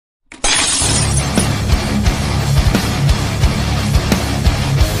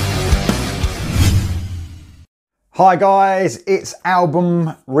Hi guys, it's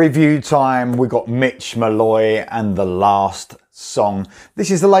album review time. We got Mitch, Malloy and The Last Song.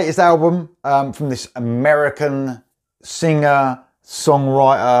 This is the latest album from this American singer,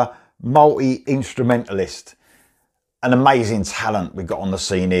 songwriter, multi-instrumentalist. An amazing talent we've got on the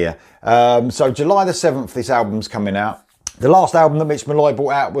scene here. So July the 7th, this album's coming out. The last album that Mitch Malloy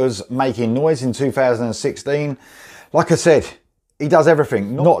brought out was Making Noise in 2016. Like I said, he does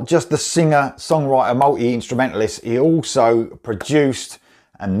everything, not just the singer, songwriter, multi-instrumentalist. He also produced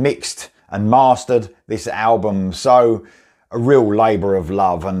and mixed and mastered this album. So a real labour of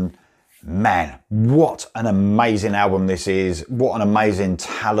love. And man, what an amazing album this is. What an amazing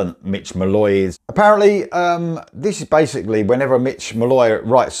talent Mitch Malloy is. Apparently, this is basically whenever Mitch Malloy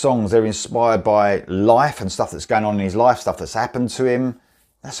writes songs, they're inspired by life and stuff that's going on in his life, stuff that's happened to him.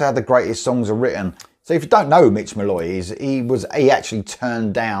 That's how the greatest songs are written. So if you don't know who Mitch Malloy is, he actually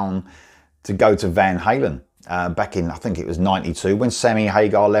turned down to go to Van Halen back in, I think it was 92, when Sammy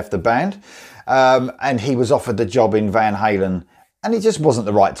Hagar left the band. And he was offered the job in Van Halen, and it just wasn't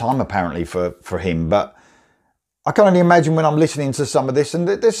the right time apparently for him. But I can only imagine when I'm listening to some of this, and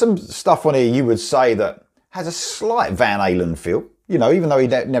there's some stuff on here you would say that has a slight Van Halen feel. You know, even though he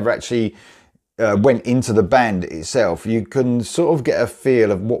never actually went into the band itself, you can sort of get a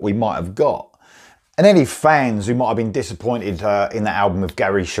feel of what we might have got. And any fans who might have been disappointed in that album of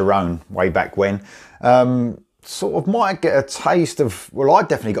Gary Sharon way back when, sort of might get a taste of, well, I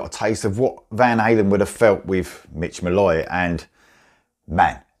definitely got a taste of what Van Halen would have felt with Mitch Malloy. And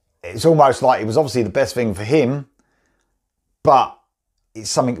man, it's almost like it was obviously the best thing for him, but it's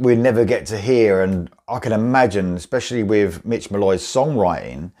something we'll never get to hear. And I can imagine, especially with Mitch Malloy's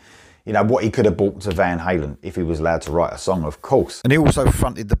songwriting, you know, what he could have brought to Van Halen if he was allowed to write a song, of course. And he also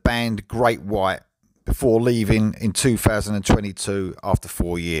fronted the band Great White before leaving in 2022 after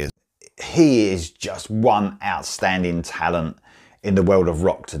 4 years. He is just one outstanding talent in the world of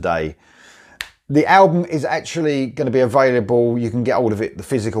rock today. The album is actually going to be available. You can get hold of it, the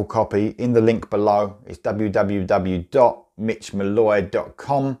physical copy, in the link below. It's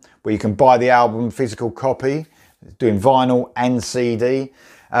www.mitchmalloy.com, where you can buy the album physical copy. It's doing vinyl and CD.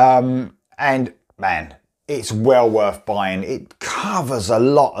 And man, it's well worth buying. It covers a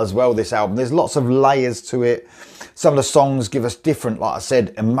lot as well, this album. There's lots of layers to it. Some of the songs give us different, like I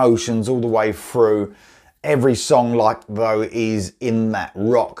said, emotions all the way through. Every song, like though, is in that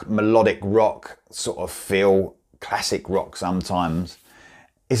rock, melodic rock sort of feel, classic rock sometimes.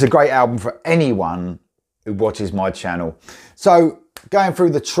 It's a great album for anyone who watches my channel. So going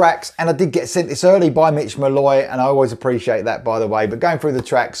through the tracks, and I did get sent this early by Mitch Malloy, and I always appreciate that, by the way. But going through the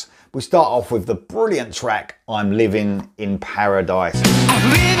tracks, we start off with the brilliant track, I'm Living in Paradise. I'm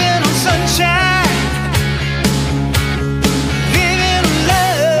living on sunshine, living on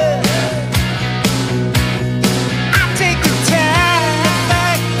love. I take the time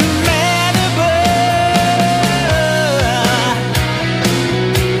like the man above.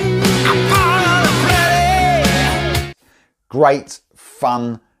 I'm part of the play. Great,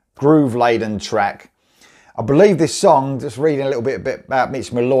 fun, groove-laden track. I believe this song, just reading a little bit about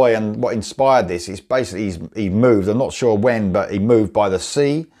Mitch Malloy and what inspired this, is basically he moved, I'm not sure when, but he moved by the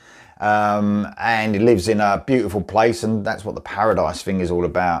sea, and he lives in a beautiful place, and that's what the paradise thing is all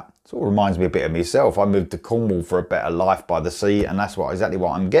about. It sort of reminds me a bit of myself. I moved to Cornwall for a better life by the sea, and that's exactly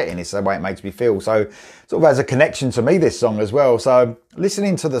what I'm getting. It's the way it makes me feel. So it sort of has a connection to me, this song as well. So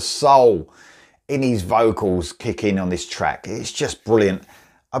listening to the soul in his vocals kick in on this track, it's just brilliant.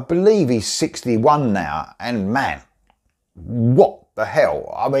 I believe he's 61 now, and man, what the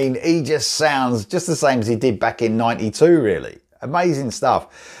hell? I mean, he just sounds just the same as he did back in 92, really. Amazing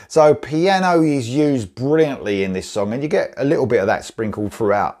stuff. So piano is used brilliantly in this song, and you get a little bit of that sprinkled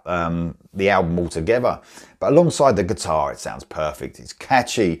throughout the album altogether. But alongside the guitar, it sounds perfect. It's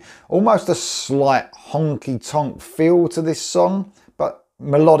catchy, almost a slight honky-tonk feel to this song, but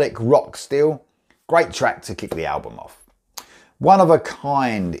melodic rock still. Great track to kick the album off. One of a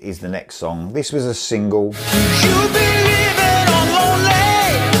Kind is the next song. This was a single. You've been living on lonely,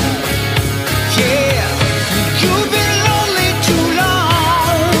 yeah. You've been lonely too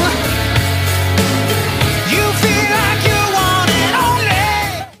long. You feel like you want it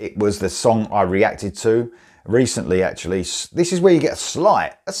only. It was the song I reacted to recently, actually. This is where you get a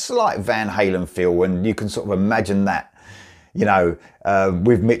slight Van Halen feel, and you can sort of imagine that, you know,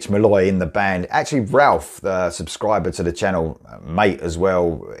 with Mitch Malloy in the band. Actually, Ralph, the subscriber to the channel, mate as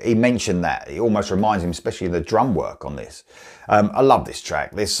well, he mentioned that. It almost reminds him, especially the drum work on this. I love this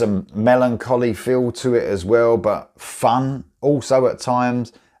track. There's some melancholy feel to it as well, but fun also at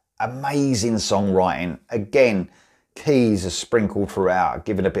times. Amazing songwriting. Again, keys are sprinkled throughout,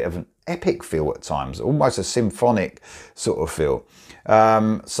 giving a bit of an epic feel at times, almost a symphonic sort of feel.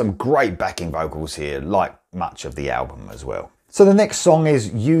 Some great backing vocals here, like much of the album as well. So the next song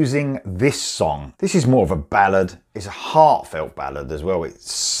is Using This Song. This is more of a ballad. It's a heartfelt ballad as well.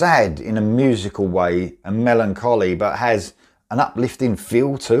 It's sad in a musical way and melancholy, but has an uplifting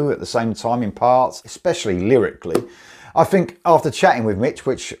feel too at the same time in parts, especially lyrically. I think after chatting with Mitch,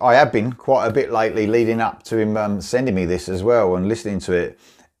 which I have been quite a bit lately leading up to him sending me this as well and listening to it,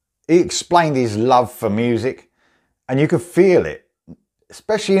 he explained his love for music, and you can feel it.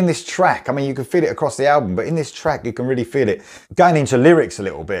 Especially in this track. I mean, you can feel it across the album, but in this track, you can really feel it. Going into lyrics a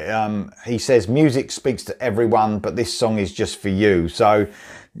little bit, he says, music speaks to everyone, but this song is just for you. So,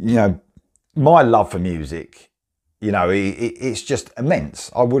 you know, my love for music, you know, it's just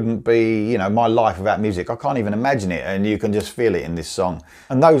immense. I wouldn't be, you know, my life without music. I can't even imagine it, and you can just feel it in this song.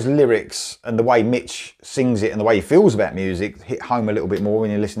 And those lyrics and the way Mitch sings it and the way he feels about music hit home a little bit more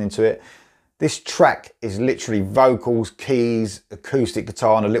when you're listening to it. This track is literally vocals, keys, acoustic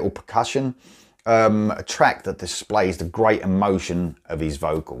guitar and a little percussion. A track that displays the great emotion of his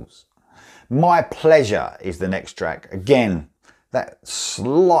vocals. My Pleasure is the next track. Again, that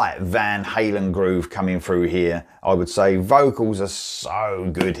slight Van Halen groove coming through here, I would say. Vocals are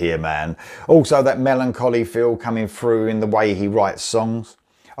so good here, man. Also that melancholy feel coming through in the way he writes songs.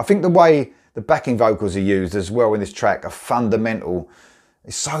 I think the way the backing vocals are used as well in this track are fundamental.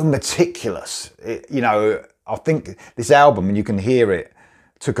 It's so meticulous. You know, I think this album, and you can hear it,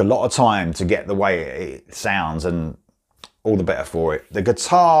 took a lot of time to get the way it sounds, and all the better for it. The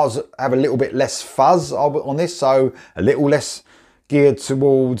guitars have a little bit less fuzz on this, so a little less geared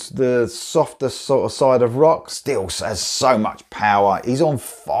towards the softer sort of side of rock. Still has so much power. He's on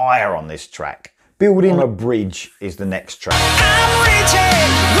fire on this track. Building a Bridge is the next track. I'm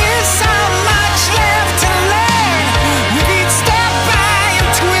reaching with so much left to learn. Repeat step by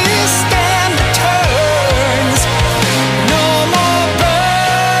and twist and turns. No more burning.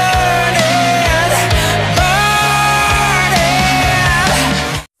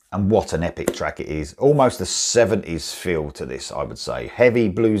 And what an epic track it is. Almost a 70s feel to this, I would say. Heavy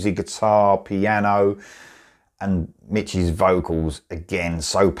bluesy guitar, piano, and Mitch's vocals, again,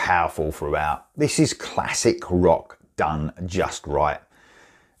 so powerful throughout. This is classic rock done just right.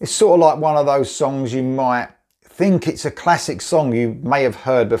 It's sort of like one of those songs you might think it's a classic song you may have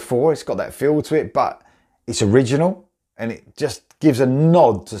heard before. It's got that feel to it, but it's original, and it just gives a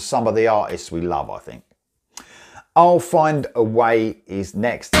nod to some of the artists we love, I think. I'll Find a Way is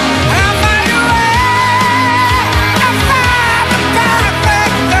next.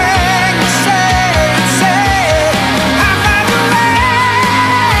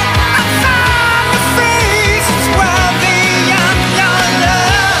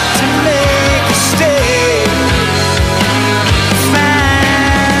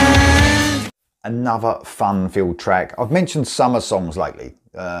 Another fun-filled track. I've mentioned summer songs lately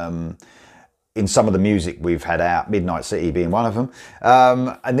in some of the music we've had out, Midnight City being one of them,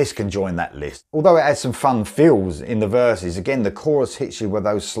 and this can join that list. Although it has some fun feels in the verses, again, the chorus hits you with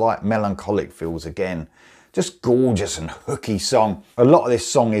those slight melancholic feels again. Just gorgeous and hooky song. A lot of this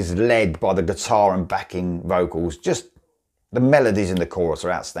song is led by the guitar and backing vocals. Just the melodies in the chorus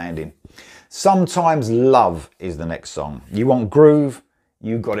are outstanding. Sometimes Love is the next song. You want groove?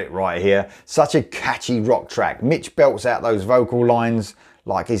 You got it right here. Such a catchy rock track. Mitch belts out those vocal lines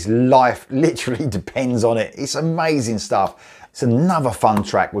like his life literally depends on it. It's amazing stuff. It's another fun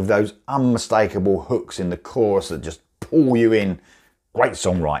track with those unmistakable hooks in the chorus that just pull you in. Great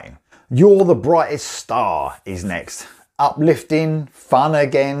songwriting. You're the Brightest Star is next. Uplifting, fun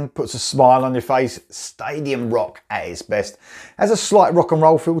again, puts a smile on your face. Stadium rock at its best. Has a slight rock and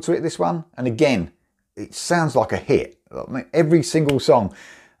roll feel to it, this one. And again, it sounds like a hit. I mean, every single song.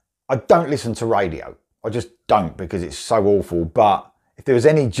 I don't listen to radio. I just don't, because it's so awful. But if there was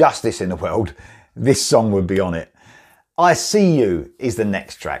any justice in the world, this song would be on it. I See You is the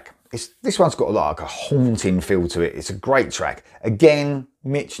next track. This one's got like a haunting feel to it. It's a great track. Again,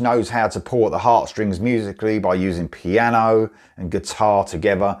 Mitch knows how to pull at the heartstrings musically by using piano and guitar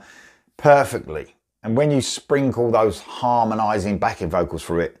together perfectly. And when you sprinkle those harmonizing backing vocals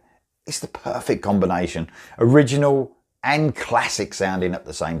through it, it's the perfect combination. Original and classic sounding at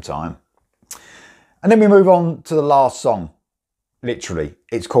the same time. And then we move on to the last song. Literally,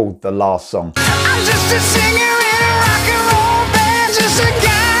 it's called The Last Song. I'm just a singer in a rock and roll band, just a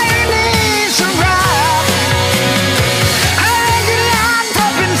guy who needs a ride. I ain't got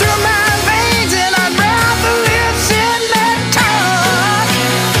pumping through my veins, and I'd rather live sentimental.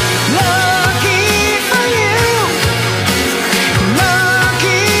 Lucky for you,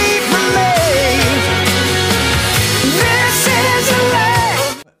 lucky for me. This is a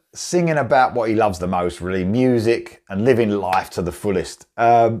life. singing about what he loves the most, really, music and living life to the fullest.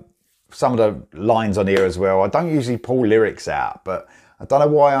 Some of the lines on here as well, I don't usually pull lyrics out, but I don't know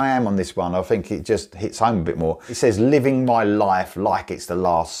why I am on this one. I think it just hits home a bit more. It says, living my life like it's the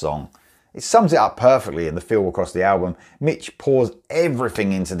last song. It sums it up perfectly in the feel across the album. Mitch pours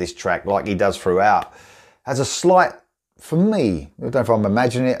everything into this track like he does throughout. Has a slight, for me, I don't know if I'm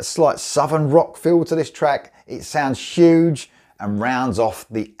imagining it, a slight southern rock feel to this track. It sounds huge and rounds off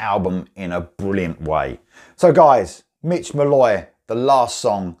the album in a brilliant way. So guys, Mitch Malloy, The Last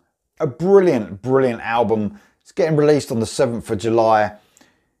Song, a brilliant, brilliant album. It's getting released on the 7th of July.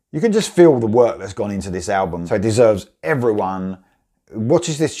 You can just feel the work that's gone into this album. So it deserves everyone who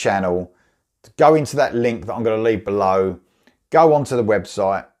watches this channel to go into that link that I'm going to leave below. Go onto the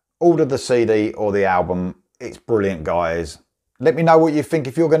website, order the CD or the album. It's brilliant, guys. Let me know what you think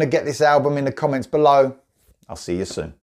if you're going to get this album in the comments below. I'll see you soon.